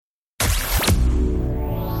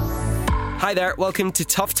Hi there, welcome to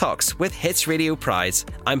Tough Talks with Hits Radio Prize.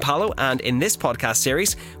 I'm Paolo, and in this podcast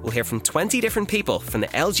series, we'll hear from 20 different people from the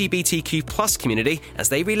LGBTQ plus community as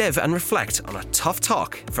they relive and reflect on a tough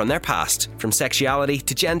talk from their past. From sexuality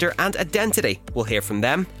to gender and identity, we'll hear from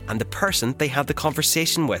them and the person they had the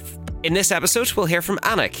conversation with. In this episode, we'll hear from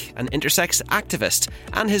Anik, an intersex activist,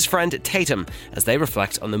 and his friend Tatum, as they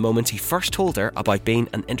reflect on the moment he first told her about being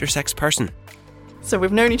an intersex person. So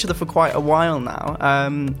we've known each other for quite a while now.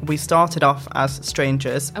 We started off as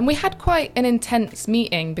strangers. And we had quite an intense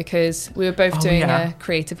meeting because we were both doing a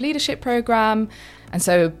creative leadership program. And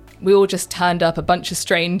so we all just turned up, a bunch of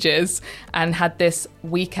strangers, and had this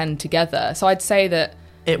weekend together. So I'd say that...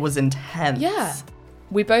 It was intense. Yeah.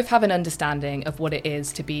 We both have an understanding of what it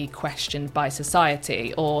is to be questioned by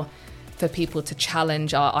society or for people to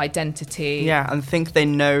challenge our identity. Yeah, and think they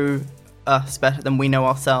know us better than we know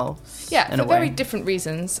ourselves. Yeah, for very different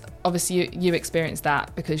reasons. Obviously, you experience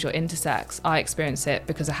that because you're intersex. I experience it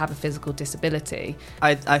because I have a physical disability.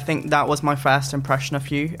 I think that was my first impression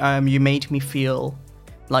of you. You made me feel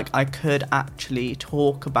like I could actually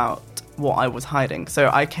talk about what I was hiding.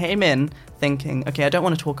 So I came in thinking, okay, I don't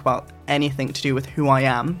want to talk about anything to do with who I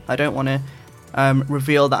am. I don't want to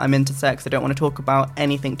reveal that I'm intersex. I don't want to talk about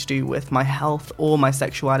anything to do with my health or my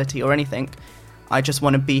sexuality or anything. I just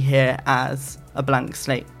want to be here as a blank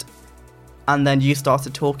slate. And then you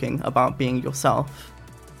started talking about being yourself.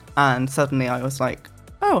 And suddenly I was like,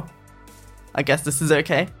 oh, I guess this is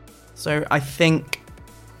okay. So I think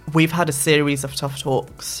we've had a series of tough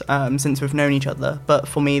talks since we've known each other. But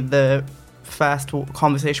for me, the first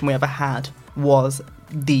conversation we ever had was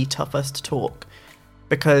the toughest talk.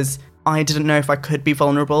 Because I didn't know if I could be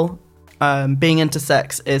vulnerable. Being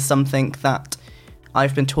intersex is something that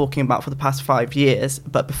I've been talking about for the past 5 years,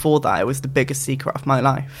 but before that it was the biggest secret of my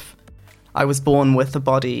life. I was born with a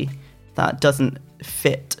body that doesn't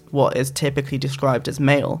fit what is typically described as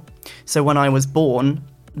male. So when I was born,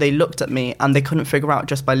 they looked at me and they couldn't figure out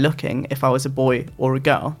just by looking if I was a boy or a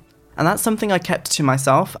girl. And that's something I kept to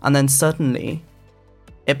myself, and then suddenly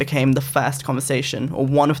it became the first conversation, or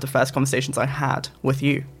one of the first conversations I had with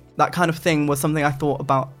you. That kind of thing was something I thought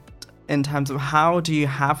about in terms of how do you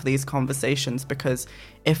have these conversations, because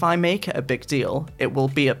if I make it a big deal, it will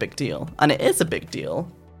be a big deal. And it is a big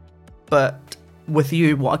deal. But with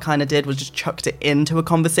you, what I kind of did was just chucked it into a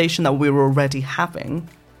conversation that we were already having.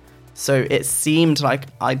 So it seemed like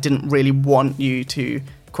I didn't really want you to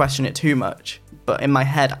question it too much. But in my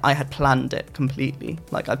head, I had planned it completely.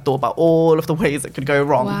 Like I thought about all of the ways it could go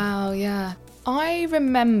wrong. Wow, yeah. I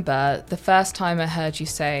remember the first time I heard you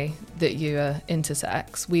say that you were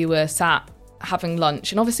intersex, we were sat having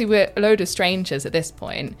lunch, and obviously we're a load of strangers at this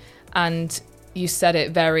point, and you said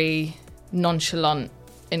it very nonchalant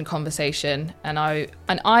in conversation, and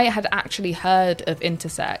I had actually heard of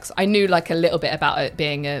intersex. I knew like a little bit about it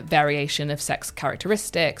being a variation of sex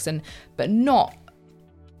characteristics, but not...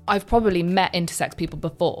 I've probably met intersex people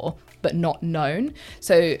before, but not known.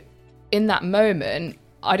 So in that moment,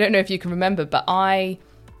 I don't know if you can remember, but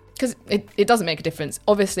because it doesn't make a difference.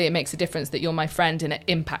 Obviously, it makes a difference that you're my friend and it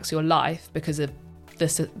impacts your life because of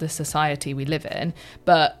the society we live in.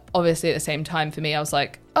 But obviously, at the same time, for me, I was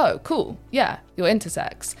like, oh, cool. Yeah, you're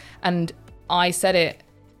intersex. And I said it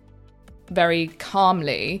very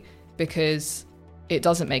calmly because it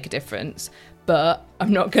doesn't make a difference. But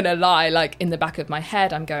I'm not going to lie, like in the back of my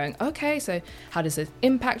head, I'm going, okay, so how does this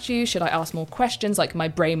impact you? Should I ask more questions? Like my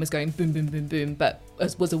brain was going boom, boom, boom, boom, but I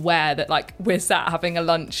was aware that like we're sat having a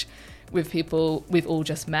lunch with people we've all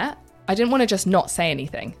just met. I didn't want to just not say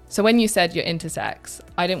anything. So when you said you're intersex,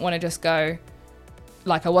 I didn't want to just go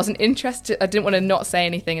like I wasn't interested. I didn't want to not say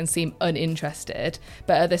anything and seem uninterested.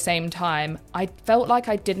 But at the same time, I felt like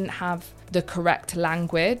I didn't have the correct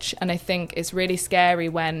language. And I think it's really scary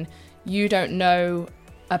when you don't know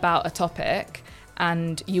about a topic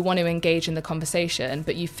and you want to engage in the conversation,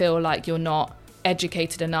 but you feel like you're not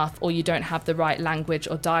educated enough or you don't have the right language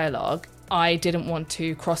or dialogue. I didn't want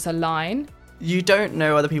to cross a line. You don't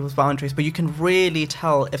know other people's boundaries, but you can really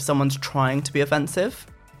tell if someone's trying to be offensive.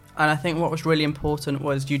 And I think what was really important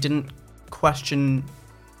was you didn't question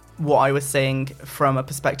what I was saying from a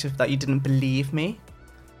perspective that you didn't believe me.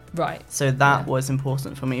 Right. So that was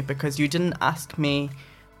important for me because you didn't ask me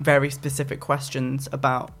very specific questions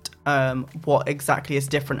about what exactly is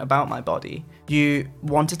different about my body. You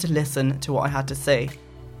wanted to listen to what I had to say.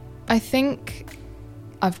 I think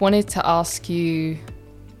I've wanted to ask you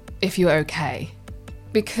if you're okay.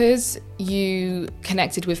 Because you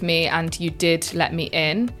connected with me and you did let me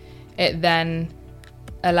in, it then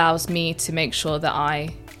allows me to make sure that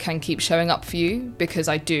I can keep showing up for you because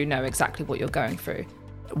I do know exactly what you're going through.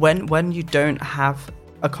 When you don't have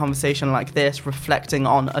a conversation like this, reflecting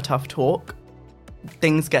on a tough talk,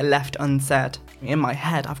 things get left unsaid. In my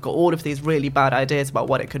head, I've got all of these really bad ideas about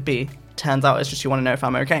what it could be. Turns out it's just you want to know if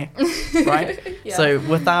I'm okay, right? Yeah. So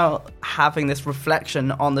without having this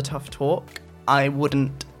reflection on the tough talk, I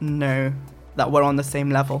wouldn't know that we're on the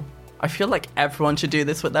same level. I feel like everyone should do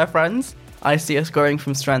this with their friends. I see us growing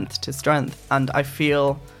from strength to strength, and I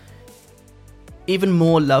feel even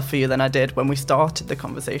more love for you than I did when we started the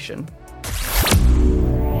conversation.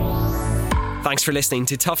 Thanks for listening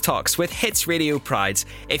to Tough Talks with Hits Radio Pride.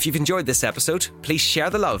 If you've enjoyed this episode, please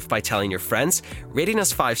share the love by telling your friends, rating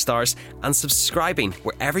us 5 stars, and subscribing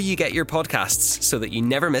wherever you get your podcasts so that you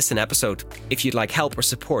never miss an episode. If you'd like help or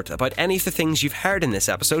support about any of the things you've heard in this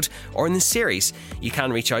episode or in the series, you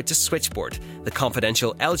can reach out to Switchboard, the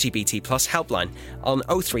confidential LGBT+ helpline, on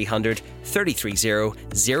 0300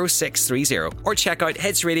 330 0630, or check out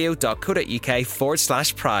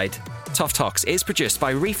hitsradio.co.uk/pride. Tough Talks is produced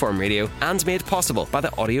by Reform Radio and made possible by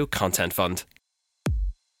the Audio Content Fund.